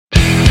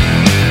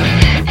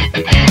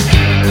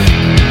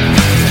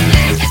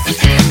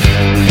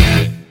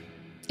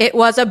It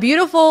was a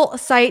beautiful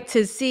sight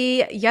to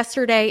see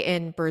yesterday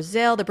in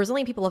Brazil. The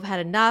Brazilian people have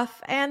had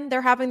enough and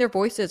they're having their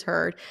voices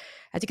heard.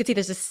 As you can see,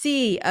 there's a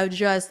sea of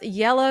just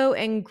yellow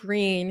and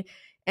green,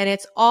 and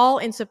it's all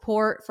in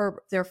support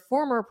for their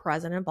former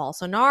president,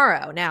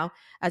 Bolsonaro. Now,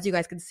 as you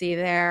guys can see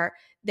there,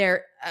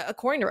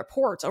 according to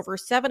reports, over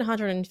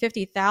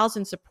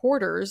 750,000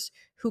 supporters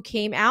who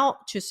came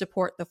out to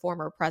support the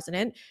former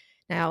president.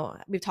 Now,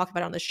 we've talked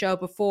about it on the show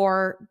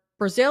before.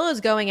 Brazil is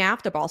going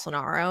after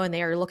Bolsonaro, and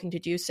they are looking to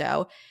do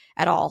so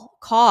at all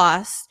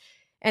costs.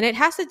 And it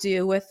has to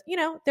do with,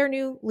 their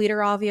new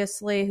leader,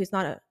 obviously, who's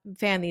not a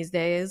fan these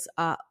days,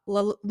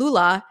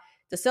 Lula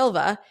da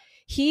Silva.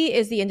 He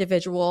is the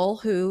individual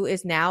who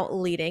is now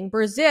leading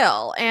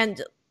Brazil.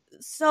 And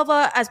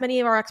Silva, as many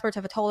of our experts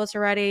have told us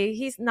already,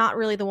 he's not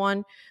really the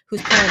one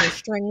who's pulling the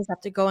strings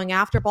after going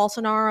after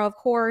Bolsonaro, of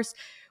course.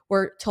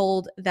 We're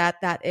told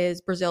that that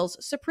is Brazil's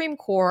Supreme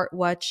Court,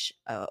 which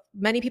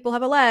many people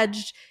have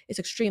alleged is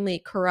extremely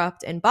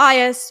corrupt and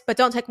biased. But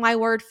don't take my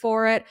word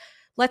for it.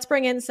 Let's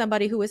bring in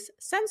somebody who was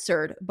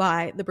censored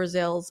by the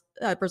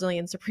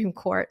Brazilian Supreme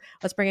Court.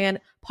 Let's bring in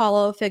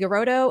Paulo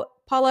Figueiredo.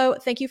 Paulo,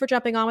 thank you for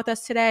jumping on with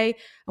us today.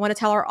 I want to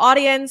tell our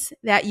audience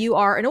that you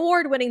are an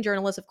award-winning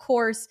journalist, of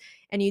course,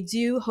 and you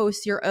do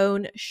host your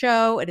own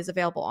show. It is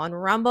available on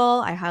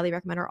Rumble. I highly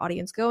recommend our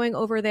audience going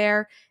over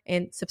there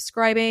and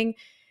subscribing.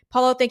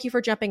 Paulo, thank you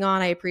for jumping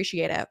on. I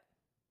appreciate it.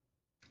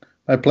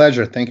 My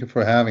pleasure. Thank you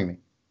for having me.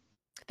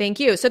 Thank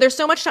you. So there's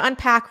so much to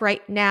unpack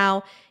right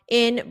now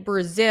in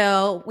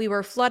Brazil. We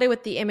were flooded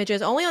with the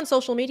images, only on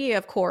social media,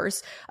 of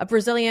course, of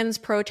Brazilians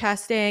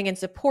protesting and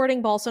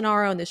supporting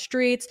Bolsonaro in the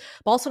streets.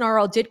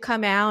 Bolsonaro did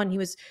come out and he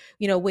was,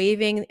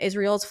 waving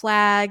Israel's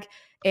flag.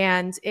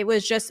 And it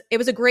was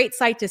a great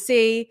sight to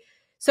see.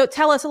 So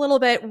tell us a little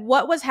bit,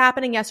 what was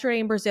happening yesterday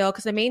in Brazil?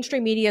 Because the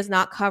mainstream media is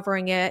not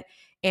covering it.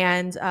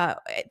 And I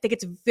think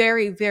it's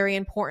very, very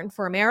important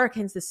for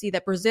Americans to see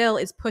that Brazil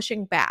is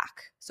pushing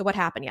back. So what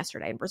happened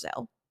yesterday in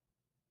Brazil?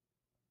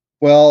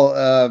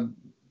 Well,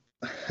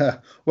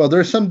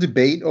 there's some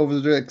debate over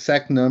the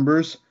exact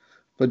numbers,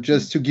 but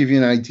just to give you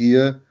an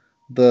idea,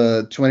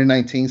 the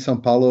 2019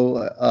 São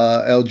Paulo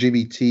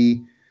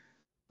LGBT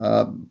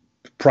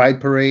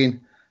Pride Parade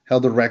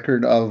held a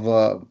record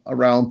of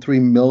around 3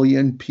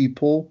 million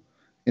people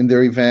in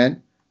their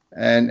event.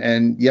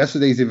 And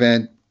yesterday's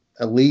event,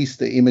 at least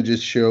the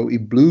images show,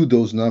 it blew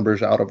those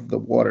numbers out of the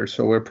water.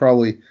 So we're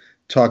probably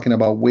talking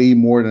about way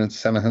more than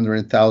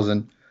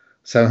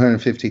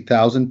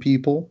 750,000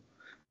 people.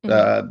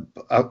 Mm-hmm.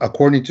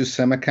 According to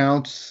some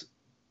accounts,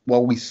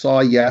 what we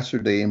saw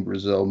yesterday in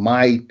Brazil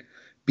might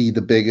be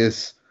the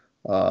biggest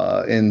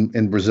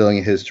in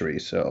Brazilian history.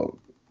 So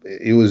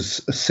it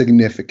was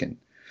significant.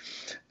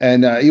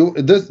 And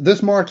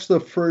this marks the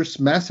first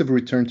massive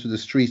return to the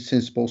streets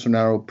since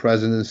Bolsonaro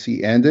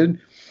presidency ended.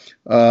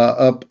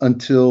 Up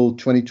until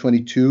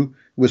 2022, it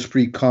was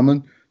pretty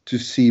common to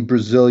see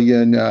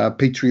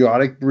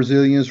patriotic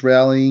Brazilians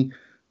rallying,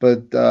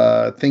 but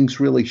things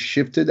really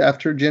shifted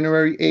after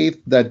January 8th.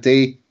 That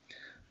day,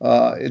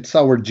 it's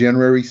our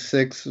January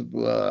 6th,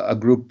 a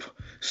group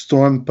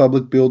stormed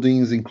public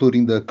buildings,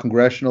 including the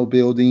Congressional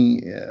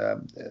Building,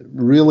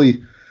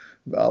 really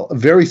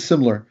very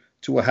similar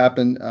to what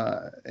happened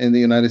in the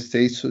United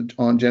States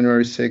on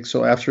January 6th.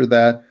 So after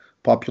that,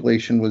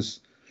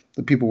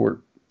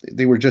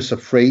 they were just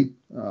afraid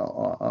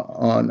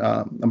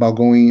about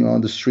going on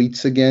the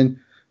streets again.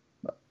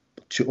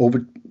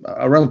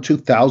 Around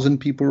 2,000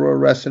 people were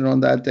arrested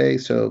on that day,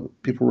 so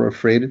people were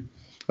afraid.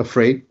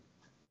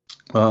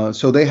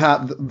 So they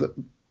have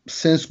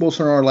since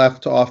Bolsonaro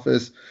left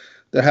office,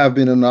 there have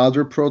been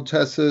another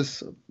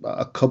protests,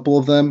 a couple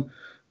of them,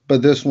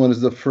 but this one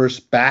is the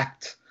first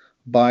backed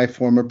by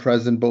former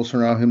President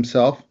Bolsonaro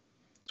himself.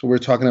 So we're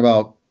talking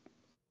about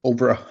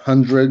over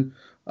 100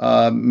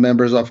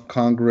 members of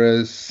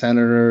Congress,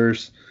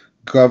 senators,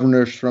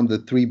 governors from the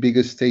three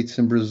biggest states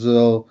in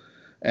Brazil,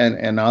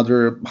 and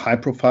other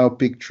high-profile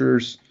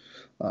pictures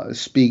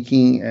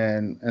speaking,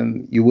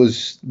 and it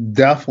was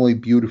definitely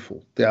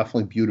beautiful,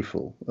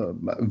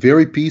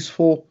 very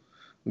peaceful,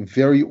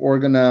 very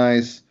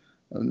organized.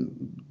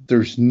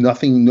 There's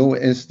no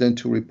incident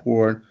to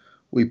report.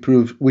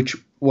 Which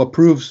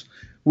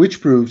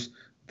proves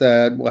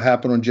that what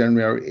happened on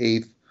January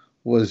 8th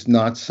was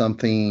not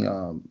something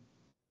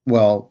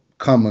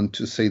common,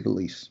 to say the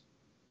least.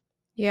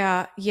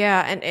 Yeah.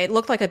 And it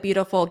looked like a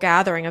beautiful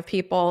gathering of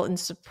people in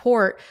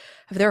support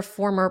of their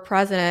former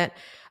president.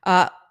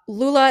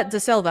 Lula da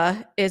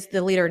Silva is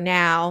the leader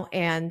now,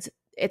 and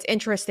it's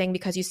interesting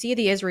because you see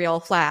the Israel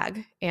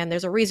flag, and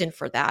there's a reason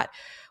for that.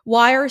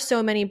 Why are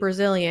so many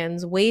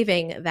Brazilians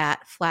waving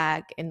that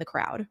flag in the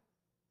crowd?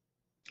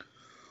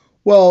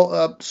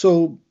 Well,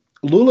 so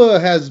Lula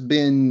has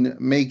been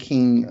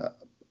making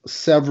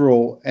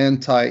several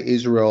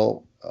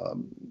anti-Israel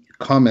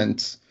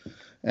comments,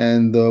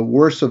 and the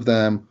worst of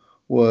them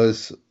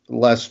was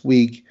last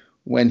week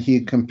when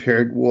he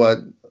compared what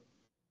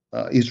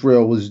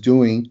Israel was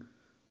doing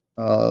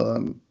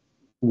in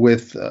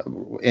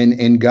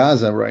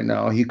Gaza right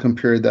now. He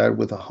compared that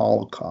with the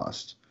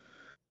Holocaust.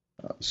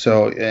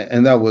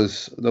 And that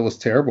was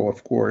terrible.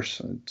 Of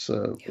course, it's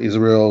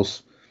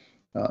Israel's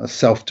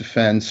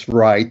self-defense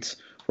right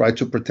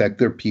to protect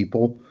their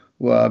people,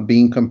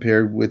 being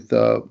compared with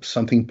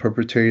something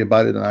perpetrated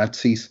by the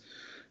Nazis,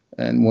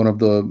 and one of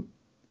the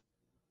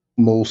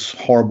most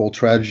horrible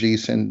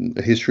tragedies in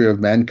the history of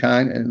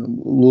mankind. And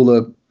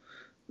Lula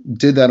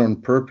did that on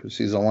purpose.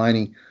 He's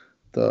aligning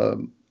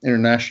the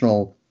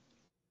international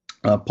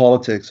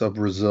politics of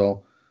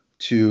Brazil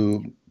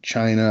to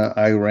China,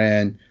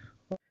 Iran,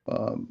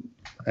 um,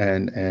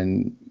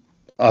 and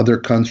other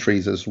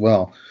countries as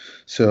well.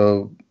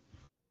 So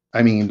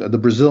I mean, but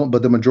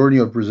the majority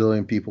of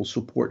Brazilian people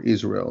support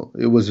Israel.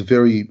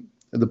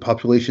 The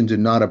population did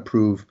not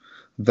approve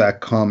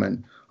that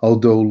comment,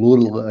 although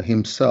Lula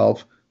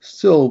himself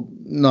still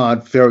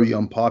not very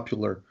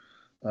unpopular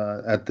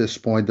at this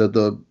point.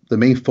 The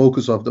main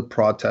focus of the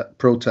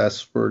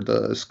protests were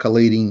the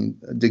escalating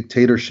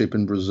dictatorship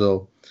in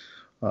Brazil,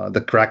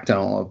 the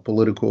crackdown of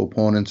political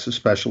opponents,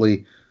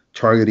 especially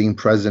targeting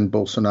President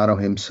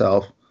Bolsonaro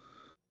himself,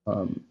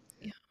 um,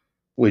 Yeah.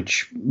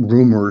 which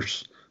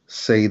rumors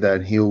say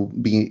that he'll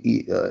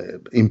be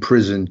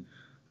imprisoned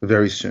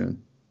very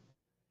soon.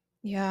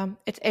 Yeah,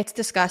 it's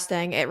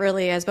disgusting. It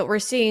really is. But we're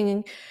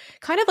seeing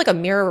kind of like a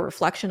mirror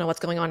reflection of what's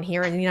going on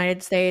here in the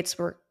United States,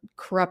 where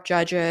corrupt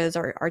judges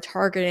are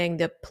targeting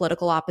the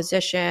political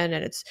opposition,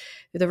 and it's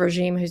the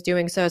regime who's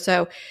doing so.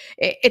 So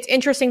it's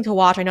interesting to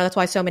watch. I know that's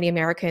why so many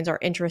Americans are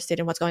interested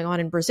in what's going on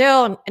in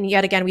Brazil. And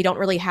yet again, we don't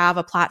really have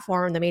a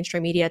platform in the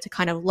mainstream media to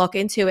kind of look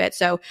into it.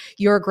 So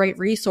you're a great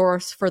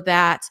resource for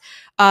that.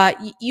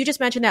 You just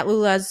mentioned that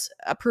Lula's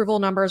approval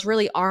numbers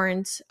really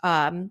aren't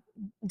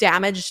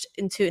damaged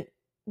into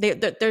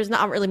there's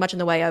not really much in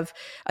the way of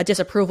a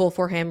disapproval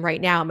for him right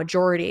now,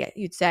 majority,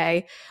 you'd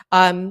say.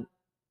 Um,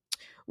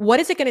 what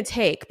is it going to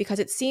take? Because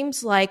it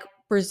seems like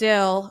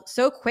Brazil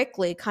so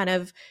quickly kind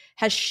of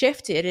has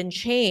shifted and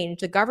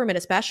changed, the government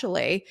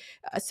especially,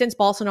 since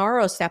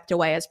Bolsonaro stepped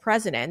away as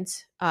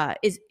president.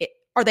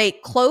 Are they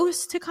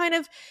close to kind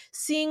of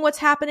seeing what's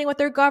happening with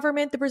their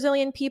government, the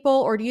Brazilian people,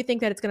 or do you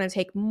think that it's going to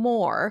take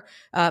more,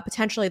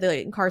 potentially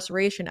the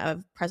incarceration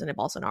of President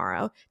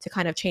Bolsonaro, to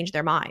kind of change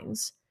their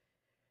minds?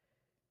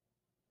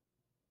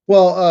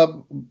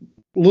 Well,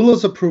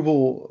 Lula's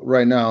approval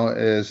right now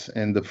is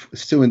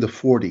still in the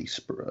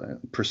 40s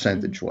Mm-hmm.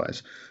 percentage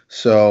wise,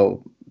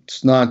 so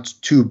it's not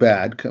too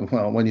bad.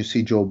 Well, when you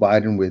see Joe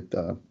Biden with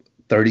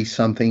 30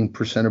 something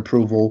percent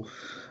approval,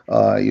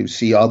 you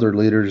see other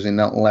leaders in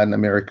Latin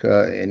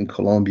America, in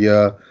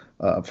Colombia,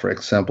 for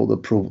example,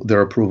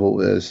 their approval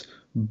is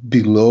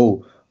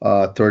below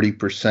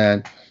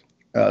 30%.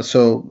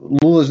 So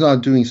Lula's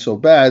not doing so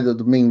bad.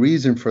 The main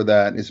reason for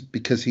that is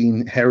because he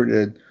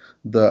inherited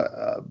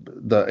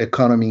the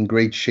economy in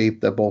great shape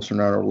that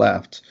Bolsonaro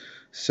left.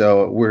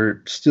 So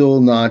we're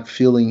still not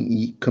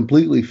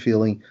completely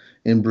feeling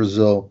in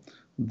Brazil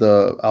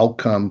the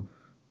outcome,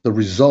 the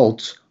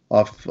results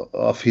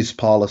of his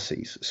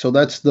policies. So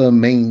that's the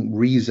main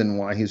reason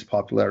why his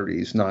popularity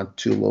is not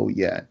too low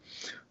yet.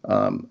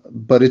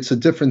 But it's a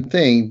different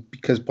thing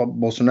because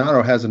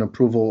Bolsonaro has an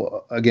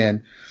approval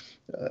again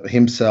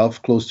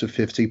himself close to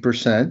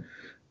 50%,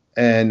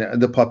 and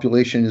the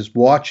population is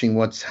watching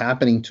what's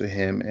happening to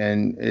him,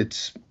 and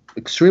it's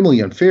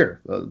extremely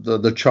unfair.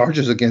 The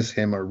charges against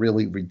him are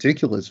really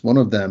ridiculous. One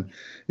of them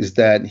is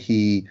that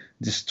he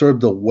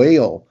disturbed a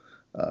whale.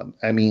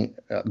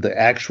 The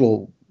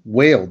actual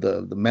whale,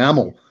 the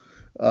mammal,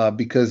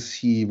 because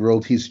he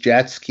rode his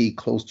jet ski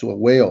close to a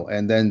whale,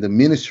 and then the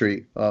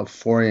Ministry of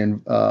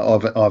Foreign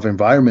of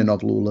Environment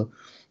of Lula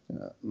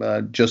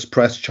just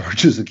pressed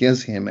charges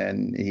against him,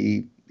 and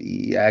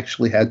he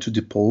actually had to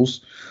depose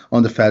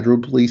on the federal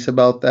police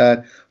about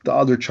that. The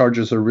other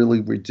charges are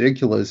really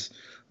ridiculous.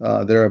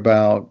 They're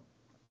about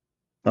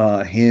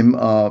him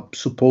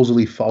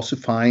supposedly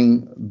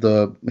falsifying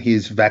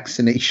his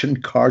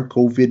vaccination card, Yeah.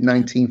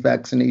 COVID-19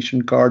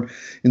 vaccination card,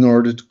 in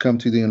order to come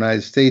to the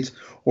United States,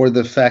 or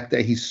the fact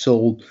that he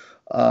sold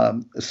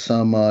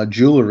some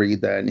jewelry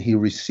that he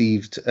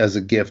received as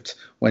a gift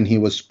when he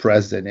was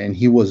president, and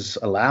he was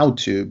allowed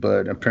to,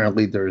 but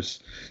apparently there's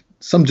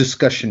some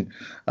discussion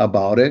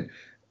about it.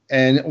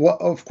 And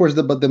of course,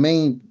 but the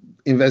main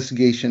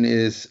investigation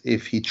is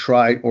if he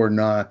tried or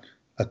not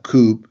a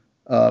coup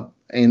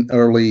in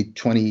early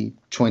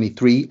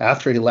 2023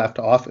 after he left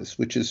office,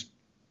 which is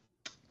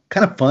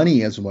kind of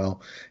funny as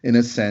well, in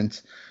a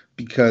sense,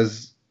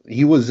 because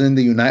he was in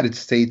the United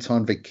States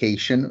on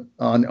vacation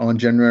on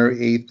January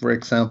 8th, for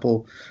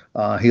example.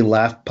 He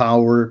left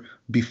power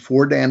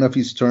before the end of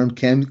his term,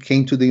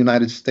 came to the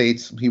United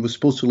States. He was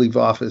supposed to leave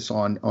office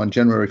on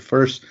January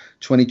 1st,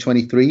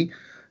 2023.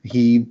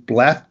 He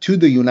left to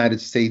the United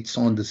States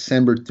on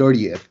December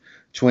 30th,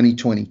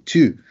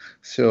 2022.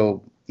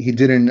 So he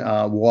didn't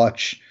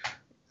watch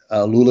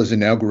Lula's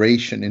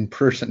inauguration in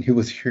person. He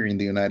was here in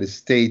the United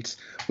States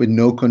with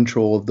no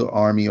control of the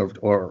army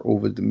or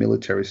over the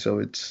military. So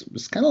it's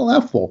kind of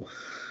laughable,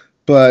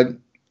 but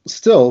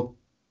still,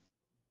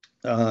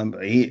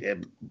 he.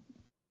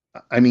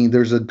 I mean,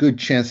 there's a good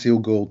chance he'll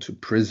go to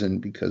prison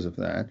because of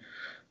that.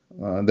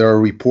 There are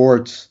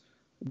reports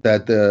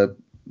that the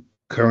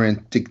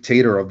current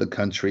dictator of the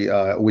country,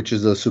 which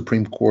is the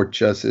Supreme Court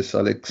Justice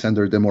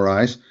Alexander de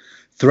Moraes,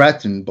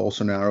 threatened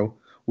Bolsonaro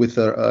with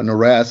an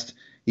arrest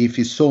if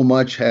he so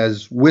much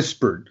as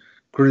whispered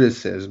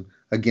criticism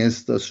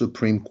against the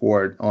Supreme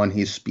Court on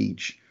his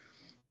speech.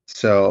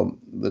 So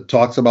the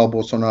talks about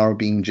Bolsonaro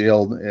being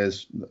jailed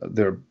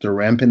they're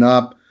ramping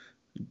up.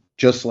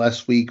 Just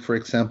last week, for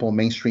example,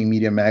 mainstream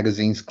media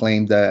magazines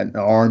claimed that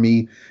the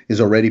army is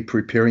already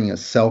preparing a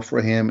cell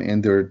for him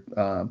in their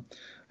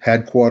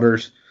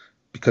headquarters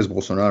because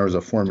Bolsonaro is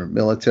a former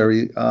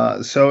military.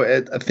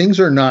 So things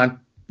are not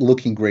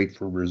looking great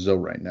for Brazil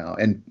right now.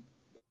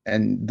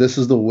 And this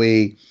is the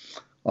way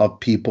of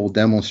people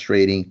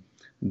demonstrating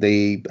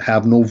they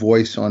have no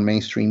voice on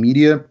mainstream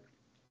media.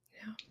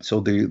 So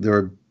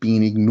they're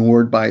being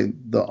ignored by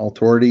the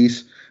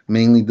authorities,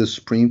 mainly the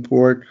Supreme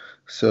Court.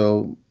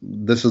 So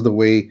this is the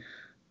way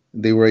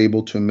they were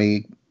able to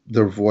make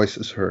their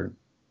voices heard.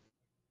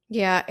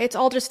 Yeah, it's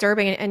all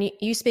disturbing. And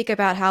you speak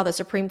about how the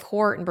Supreme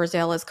Court in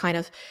Brazil is kind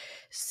of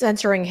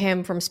censoring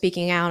him from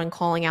speaking out and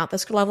calling out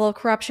this level of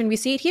corruption. We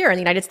see it here in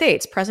the United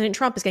States. President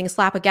Trump is getting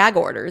slap of gag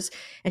orders,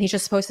 and he's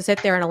just supposed to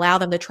sit there and allow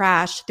them to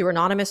trash through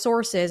anonymous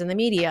sources in the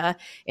media,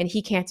 and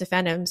he can't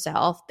defend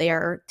himself. They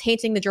are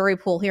tainting the jury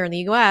pool here in the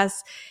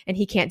U.S., and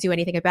he can't do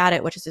anything about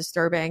it, which is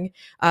disturbing.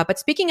 But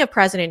speaking of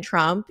President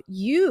Trump,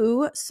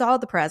 you saw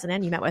the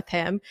president, you met with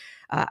him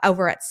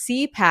over at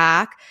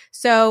CPAC.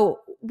 So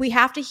we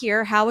have to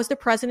hear, how is the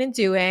president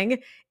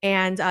doing?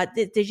 And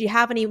did you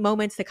have any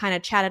moments to kind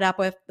of chat it up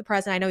with the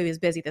president? I know he was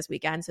busy this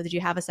weekend, so did you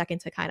have a second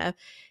to kind of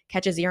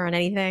catch his ear on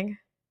anything?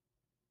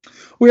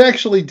 We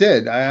actually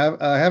did.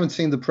 I haven't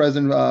seen the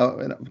president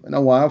in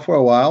a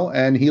while,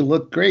 and he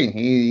looked great.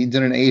 He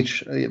didn't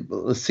age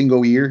a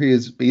single year.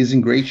 He's in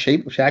great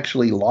shape. He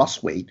actually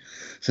lost weight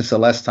since the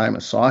last time I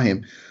saw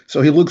him.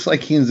 So he looks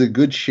like he's in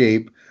good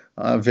shape.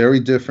 Very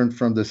different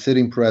from the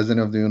sitting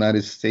president of the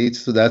United States.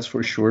 So that's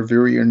for sure.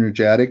 Very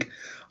energetic.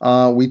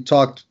 We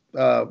talked.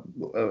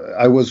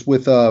 I was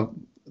with the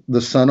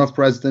son of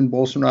President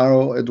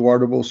Bolsonaro,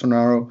 Eduardo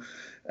Bolsonaro,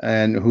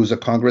 and who's a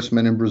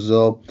congressman in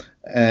Brazil.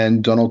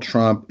 And Donald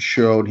Trump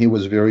showed he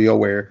was very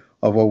aware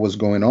of what was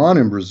going on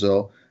in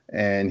Brazil.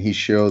 And he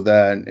showed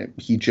that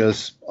he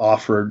just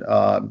offered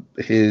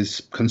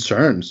his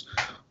concerns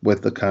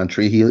with the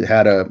country. He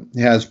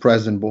has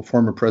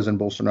former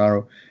President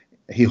Bolsonaro.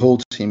 He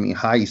holds him in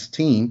high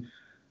esteem,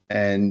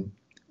 and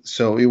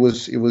so it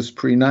was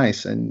pretty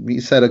nice. And he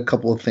said a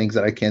couple of things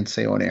that I can't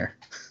say on air.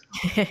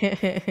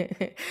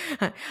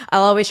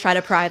 I'll always try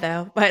to pry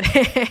though, but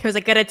it was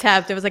a good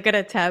attempt.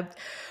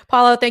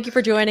 Paulo, thank you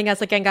for joining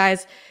us again,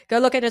 guys. Go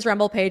look at his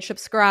Rumble page,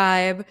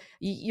 subscribe.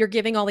 You're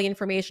giving all the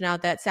information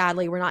out that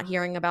sadly we're not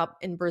hearing about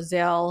in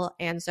Brazil.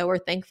 And so we're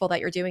thankful that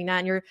you're doing that.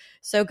 And you're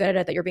so good at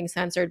it that you're being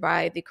censored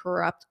by the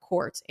corrupt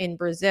courts in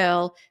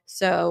Brazil.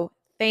 So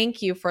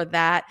thank you for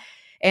that.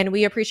 And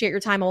we appreciate your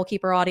time, and we'll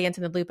keep our audience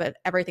in the loop at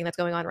everything that's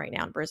going on right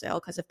now in Brazil.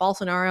 Because if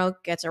Bolsonaro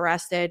gets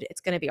arrested, it's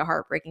going to be a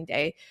heartbreaking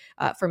day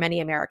for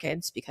many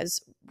Americans,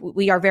 because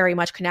we are very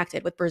much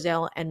connected with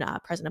Brazil and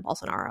President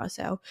Bolsonaro.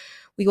 So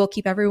we will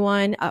keep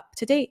everyone up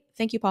to date.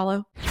 Thank you,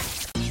 Paulo.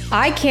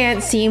 I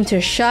can't seem to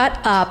shut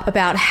up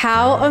about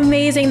how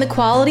amazing the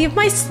quality of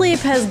my sleep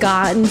has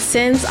gotten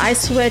since I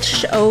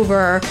switched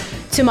over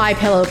to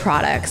MyPillow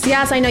products.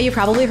 Yes, I know you've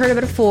probably heard of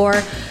it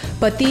before,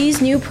 but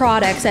these new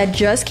products that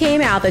just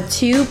came out, the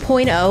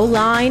 2.0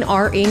 line,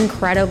 are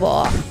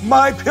incredible.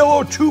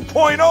 MyPillow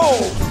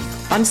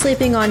 2.0! I'm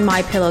sleeping on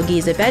MyPillow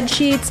Giza bed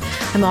sheets.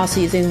 I'm also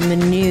using the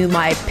new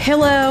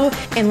MyPillow.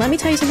 And let me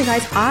tell you something,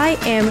 guys, I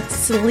am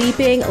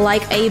sleeping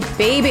like a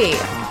baby.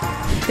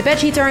 The bed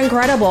sheets are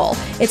incredible.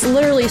 It's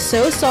literally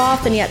so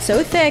soft and yet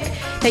so thick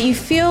that you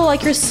feel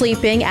like you're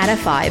sleeping at a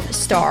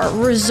 5-star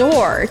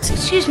resort.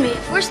 Excuse me,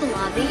 where's the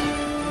lobby?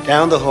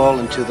 Down the hall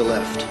and to the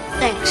left.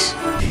 Thanks.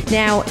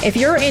 Now, if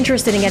you're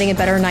interested in getting a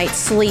better night's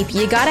sleep,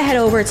 you gotta head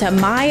over to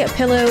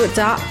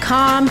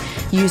mypillow.com.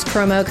 Use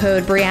promo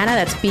code Brianna,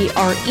 that's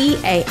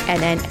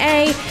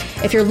BREANNA.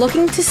 If you're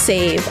looking to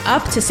save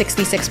up to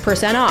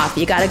 66% off,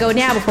 you gotta go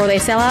now before they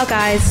sell out,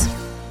 guys.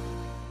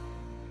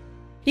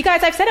 You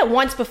guys, I've said it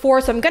once before,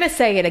 so I'm gonna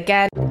say it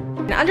again.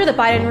 Under the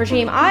Biden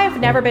regime,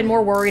 I've never been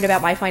more worried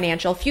about my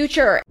financial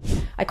future.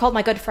 I called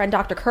my good friend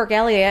Dr. Kirk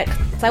Elliott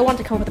because I wanted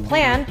to come up with a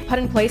plan put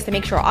in place to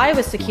make sure I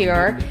was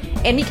secure,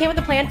 and he came with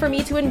a plan for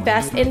me to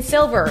invest in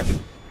silver.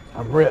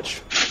 I'm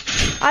rich.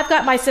 I've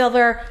got my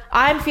silver.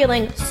 I'm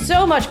feeling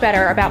so much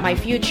better about my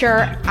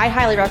future. I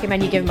highly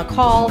recommend you give him a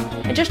call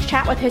and just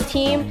chat with his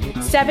team,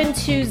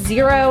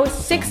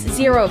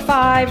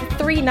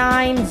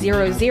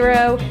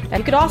 720-605-3900. Now,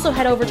 you could also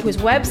head over to his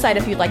website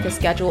if you'd like to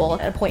schedule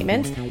an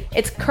appointment.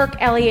 It's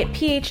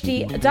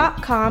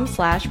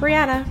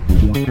kirkelliottphd.com/Brianna.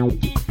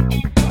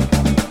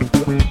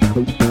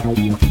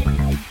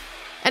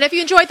 And if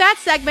you enjoyed that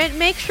segment,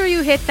 make sure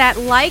you hit that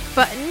like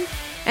button.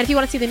 And if you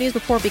want to see the news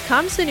before it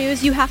becomes the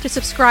news, you have to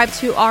subscribe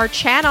to our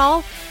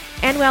channel.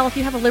 And well, if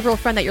you have a liberal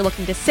friend that you're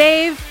looking to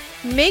save,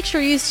 make sure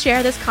you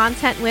share this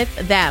content with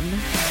them.